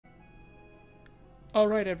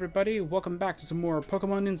Alright everybody, welcome back to some more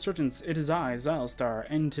Pokemon Insurgence. It is I, Xilestar,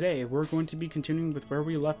 and today we're going to be continuing with where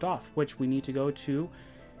we left off, which we need to go to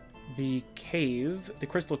the cave, the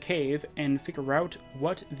Crystal Cave, and figure out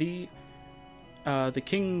what the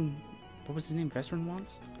king, what was his name, Vestron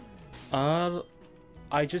wants?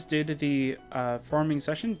 I just did the farming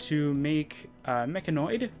session to make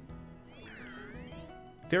Mechanoid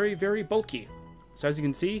very, very bulky. So as you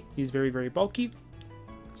can see, he's very, very bulky.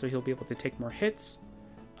 So he'll be able to take more hits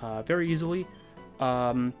very easily.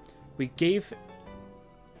 We gave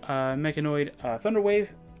Mechanoid Thunder Wave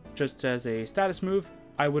just as a status move.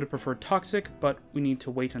 I would have preferred Toxic, but we need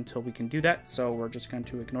to wait until we can do that, so we're just going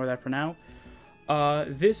to ignore that for now.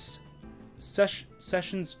 This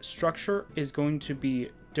session's structure is going to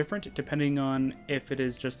be different depending on if it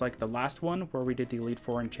is just like the last one, where we did the Elite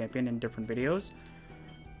Four and Champion in different videos.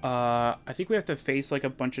 I think we have to face like a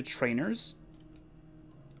bunch of trainers.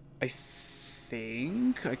 I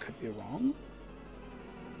think I could be wrong.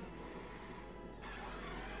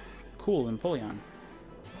 Cool, Empoleon.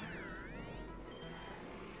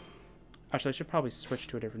 Actually, I should probably switch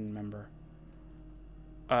to a different member.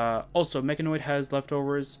 Also, Mechanoid has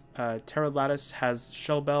leftovers. Terralatus has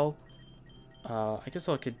Shell Bell. I guess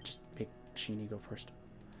I could just make Sheeny go first.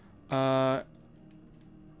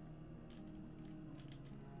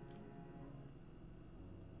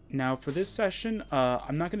 Now, for this session,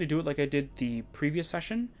 I'm not going to do it like I did the previous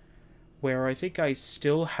session, where I think I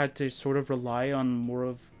still had to sort of rely on more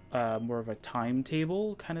of a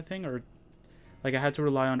timetable kind of thing, or like I had to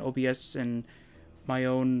rely on OBS and my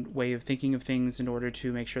own way of thinking of things in order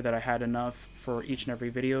to make sure that I had enough for each and every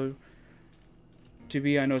video to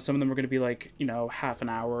be. I know some of them are going to be like, you know, half an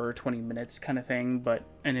hour, 20 minutes kind of thing,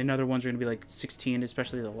 and in other ones are going to be like 16,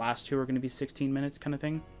 especially the last two are going to be 16 minutes kind of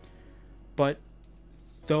thing. But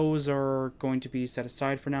those are going to be set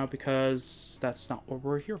aside for now because that's not what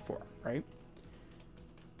we're here for, right?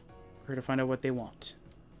 We're here to find out what they want.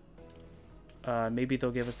 Maybe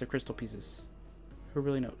they'll give us the crystal pieces. Who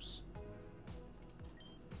really knows?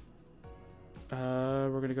 We're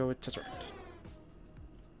going to go with Suzerain.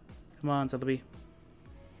 Come on, Celebi.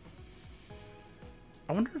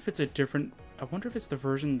 I wonder if it's a different... I wonder if it's the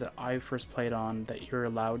version that I first played on that you're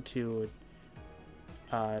allowed to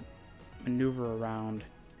maneuver around,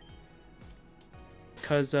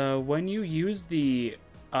 because when you use the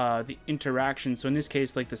interaction, so in this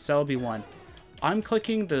case like the Celebi one, I'm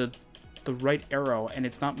clicking the right arrow and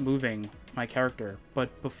it's not moving my character,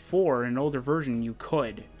 but before in an older version you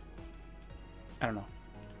could. I don't know.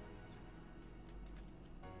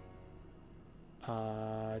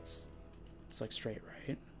 It's like straight,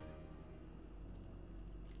 right?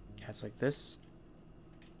 Yeah, it's like this.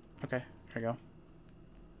 Okay, here we go.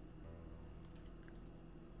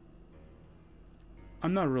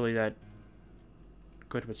 I'm not really that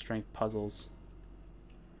good with strength puzzles.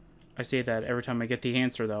 I say that every time I get the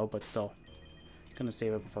answer, though, but still. I'm gonna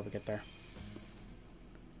save it before we get there.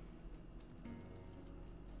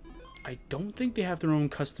 I don't think they have their own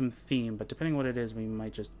custom theme, but depending on what it is, we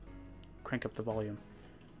might just crank up the volume.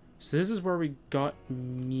 So this is where we got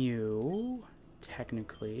Mew,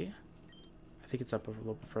 technically. I think it's up a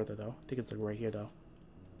little bit further, though. I think it's like right here, though.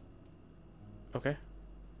 Okay.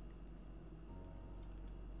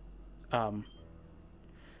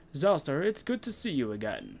 Xilestar, it's good to see you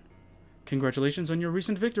again. Congratulations on your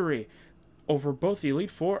recent victory over both the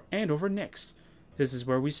Elite Four and over Nyx. This is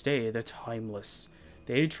where we stay, the Timeless.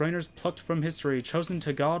 The 8 trainers plucked from history, chosen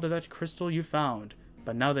to guard that crystal you found.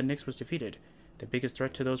 But now that Nyx was defeated, the biggest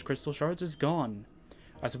threat to those crystal shards is gone.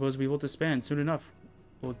 I suppose we will disband soon enough.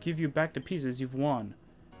 We'll give you back the pieces you've won.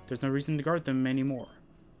 There's no reason to guard them anymore.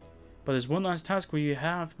 But there's one last task we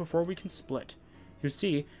have before we can split. You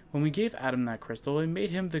see, when we gave Adam that crystal, it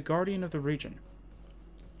made him the guardian of the region.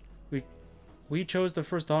 We chose the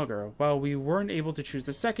first augur. While we weren't able to choose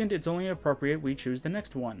the second, it's only appropriate we choose the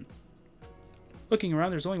next one. Looking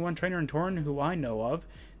around, there's only one trainer in Torn who I know of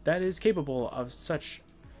that is capable of such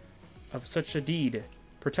a deed,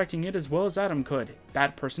 protecting it as well as Adam could.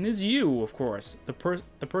 That person is you, of course. The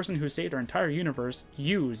person who saved our entire universe,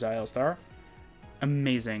 you, Xilestar.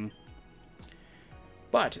 Amazing.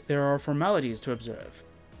 But there are formalities to observe.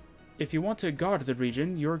 If you want to guard the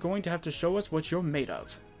region, you're going to have to show us what you're made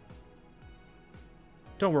of.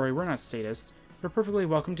 Don't worry, we're not sadists. You're perfectly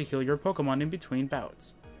welcome to heal your Pokemon in between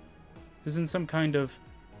bouts. This isn't some kind of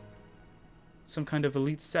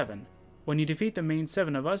Elite 7. When you defeat the main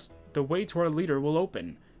 7 of us, the way to our leader will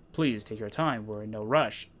open. Please take your time, we're in no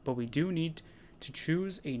rush, but we do need to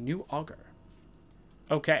choose a new augur.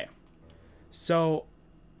 Okay, so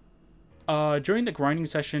During the grinding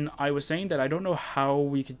session, I was saying that I don't know how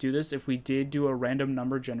we could do this if we did do a random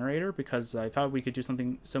number generator, because I thought we could do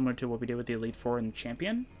something similar to what we did with the Elite Four and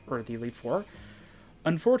Champion, or the Elite Four.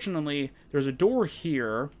 Unfortunately, there's a door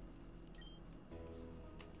here.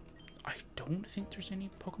 I don't think there's any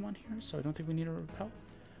Pokemon here, so I don't think we need a repel.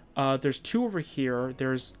 There's 2 over here.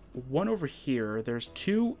 There's 1 over here. There's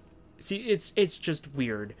 2. See, it's just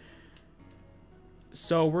weird.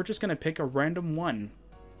 So we're just gonna pick a random one.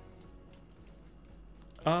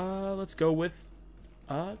 Let's go with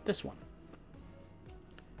this one.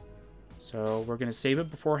 So we're gonna save it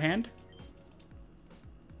beforehand.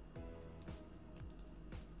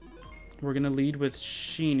 We're gonna lead with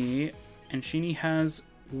Sheeny, and Sheeny has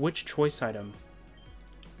which choice item?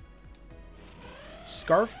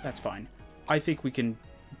 Scarf? That's fine. I think we can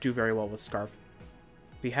do very well with Scarf.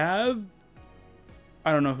 We have...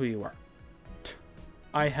 I don't know who you are.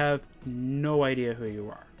 I have no idea who you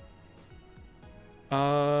are.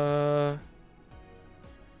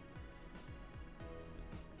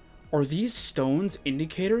 Are these stones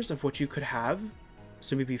indicators of what you could have?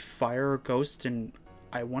 So maybe fire, ghost, and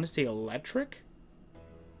I want to say electric?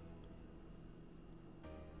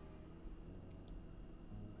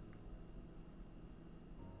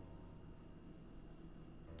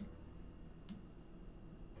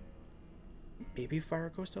 Maybe fire,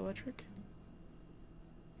 ghost, electric?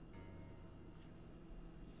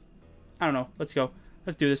 I don't know. Let's go.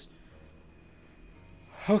 Let's do this.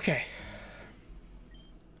 Okay.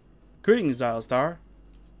 Greetings, Xilestar.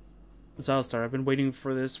 Xilestar, I've been waiting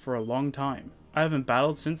for this for a long time. I haven't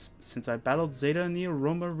battled since I battled Zeta in the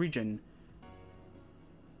Aroma region.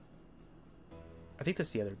 I think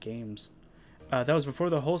that's the other games. That was before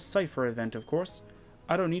the whole Cypher event, of course.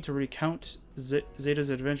 I don't need to recount Zeta's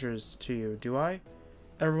adventures to you, do I?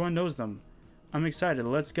 Everyone knows them. I'm excited.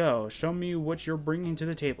 Let's go. Show me what you're bringing to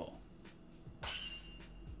the table.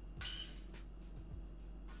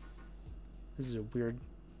 This is a weird...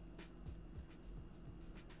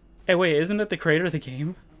 Hey, wait, isn't that the creator of the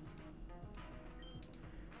game?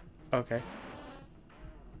 Okay.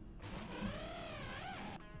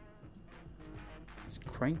 Let's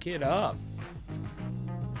crank it up.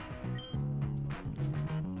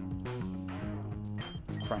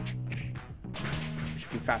 Crunch.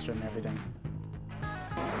 Should be faster than everything.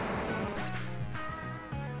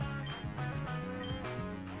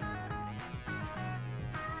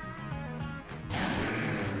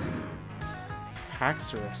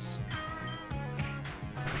 Haxorus.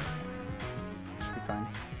 Should be fine.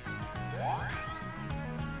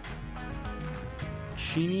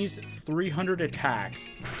 Sheeny's 300 attack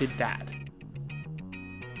did that.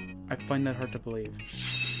 I find that hard to believe.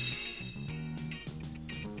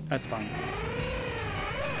 That's fine.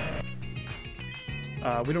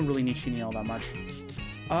 We don't really need Sheeny all that much.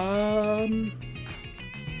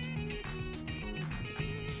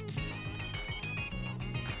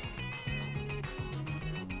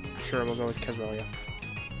 Sure, we'll go with Kazrelia.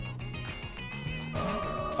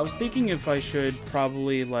 I was thinking if I should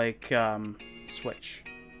probably, like, switch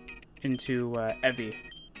into Eevee.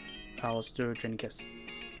 Let's do Genkiss.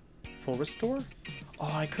 Full Restore?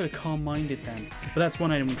 Oh, I could have Calm Minded then. But that's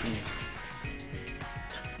one item we can use.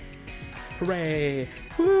 Hooray!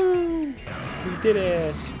 Woo! We did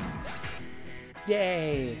it!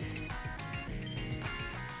 Yay!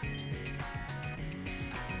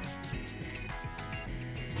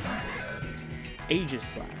 Aegis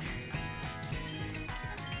Slash.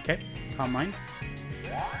 Okay, Calm Mind.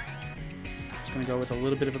 Just gonna go with a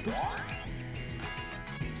little bit of a boost.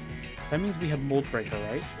 That means we have Mold Breaker,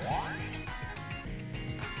 right?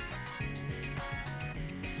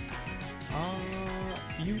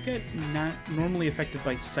 You get not normally affected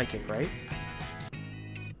by Psychic, right?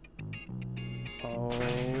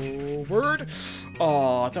 Oh, word!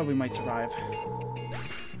 Oh, I thought we might survive.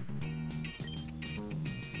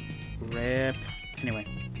 Rip. Anyway,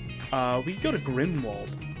 we go to Grimwald.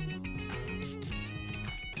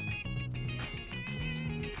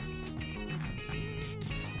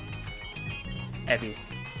 Eevee.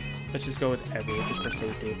 Let's just go with Eevee, just for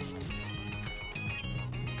safety.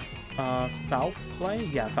 Foul play?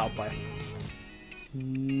 Yeah, foul play.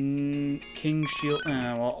 King Shield.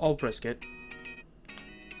 Well, I'll risk it.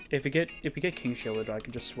 If we get King Shielded, I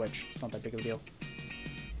can just switch. It's not that big of a deal.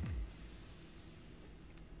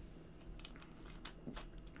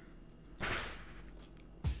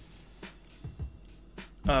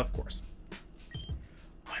 Of course.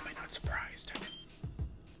 Why am I not surprised?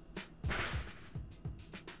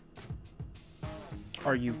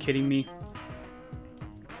 Are you kidding me?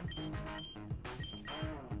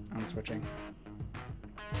 I'm switching.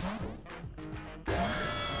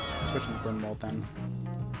 pushing Grimwald then.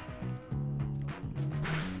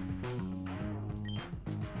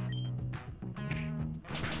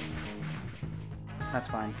 That's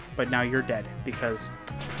fine. But now you're dead because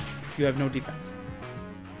you have no defense.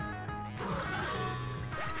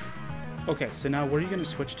 Okay, so now what are you going to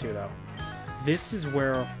switch to, though? This is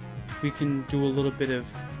where we can do a little bit of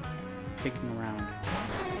picking around.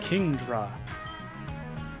 Kingdra.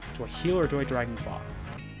 Do I heal or do I Dragon Claw?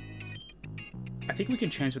 I think we can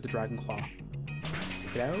chance with the Dragon Claw.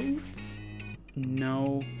 Take it out.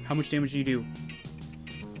 No. How much damage do you do?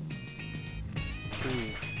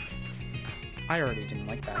 Ooh. I already didn't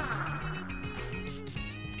like that.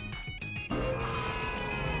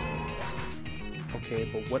 Okay,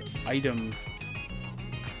 but what item...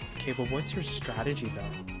 Okay, but what's your strategy, though?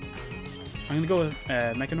 I'm gonna go with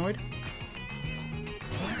Mechanoid.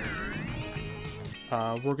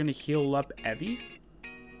 We're gonna heal up Evie,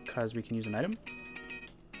 because we can use an item.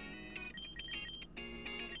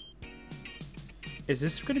 Is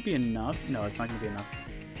this gonna be enough? No, it's not gonna be enough.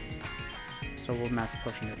 So we'll max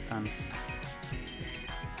potion it then.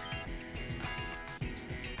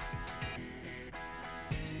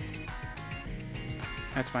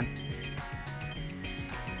 That's fine.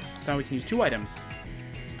 So now we can use 2 items.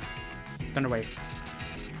 Thunderwave.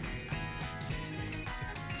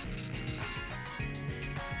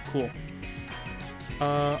 Cool.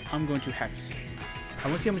 I'm going to Hex. I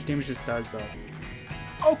want to see how much damage this does, though.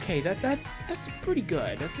 Okay, that's pretty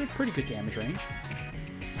good. That's a pretty good damage range.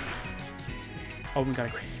 Oh, we got a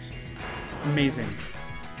crit. Amazing.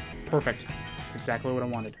 Perfect. That's exactly what I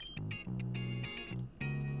wanted.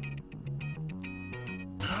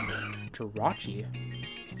 Jirachi.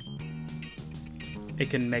 It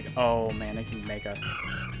can make... Oh, man, it can make a...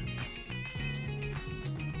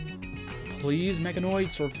 Please,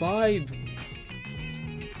 Mechanoid, survive!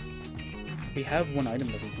 We have 1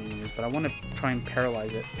 item that we can use, but I want to try and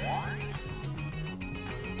paralyze it.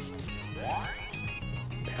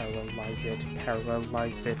 Paralyze it.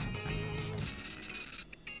 Paralyze it.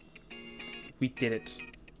 We did it.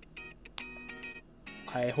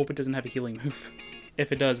 I hope it doesn't have a healing move.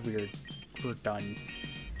 If it does, we're done.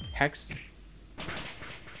 Hex.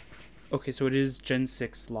 Okay, so it is Gen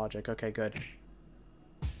 6 logic. Okay, good.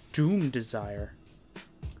 Doom Desire.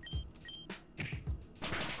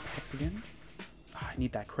 Hex again? Oh, I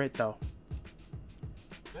need that crit, though.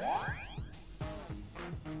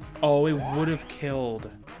 Oh, it would have killed.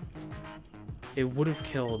 It would have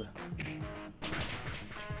killed.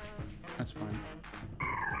 That's fine.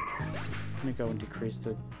 I'm gonna go and decrease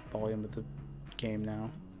the volume of the game now,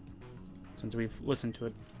 since we've listened to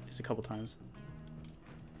it at least a couple times.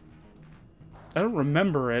 I don't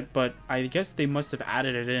remember it, but I guess they must have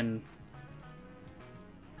added it in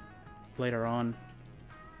later on.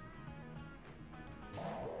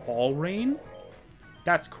 All Rain?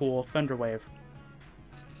 That's cool. Thunderwave.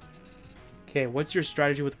 Okay, what's your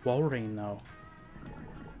strategy with Wall Rain, though?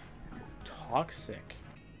 Toxic.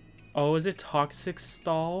 Oh, is it Toxic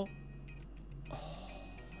Stall? Oh,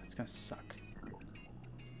 it's gonna suck.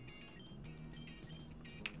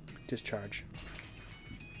 Discharge.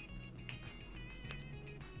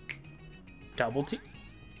 Double T.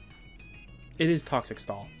 It is Toxic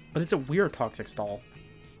Stall, but it's a weird Toxic Stall.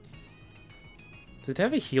 Does it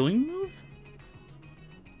have a healing move?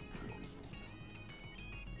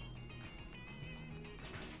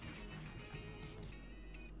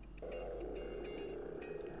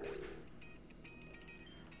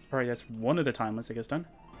 Alright, that's one of the Timeless, I guess, done.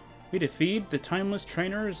 We defeat the Timeless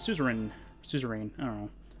Trainer Suzerain. Suzerain, I don't know.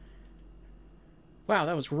 Wow,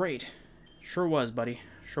 that was great. Sure was, buddy.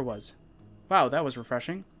 Sure was. Wow, that was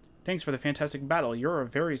refreshing. Thanks for the fantastic battle. You're a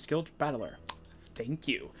very skilled battler. Thank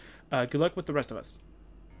you. Good luck with the rest of us.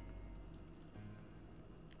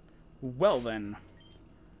 Well, then.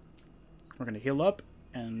 We're going to heal up,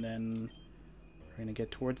 and then we're going to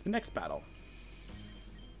get towards the next battle.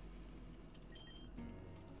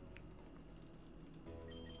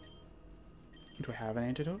 Do I have an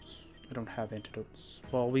antidotes? I don't have antidotes.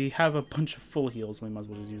 Well, we have a bunch of full heals. We might as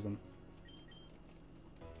well just use them.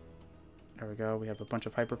 There we go. We have a bunch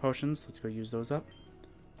of hyper potions. Let's go use those up.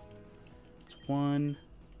 It's 1,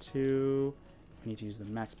 2. We need to use the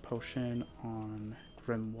max potion on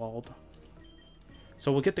Grimwald.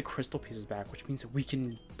 So we'll get the crystal pieces back, which means that we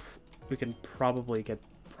can probably get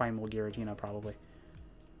Primal Giratina, probably.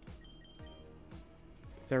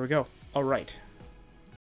 There we go. All right.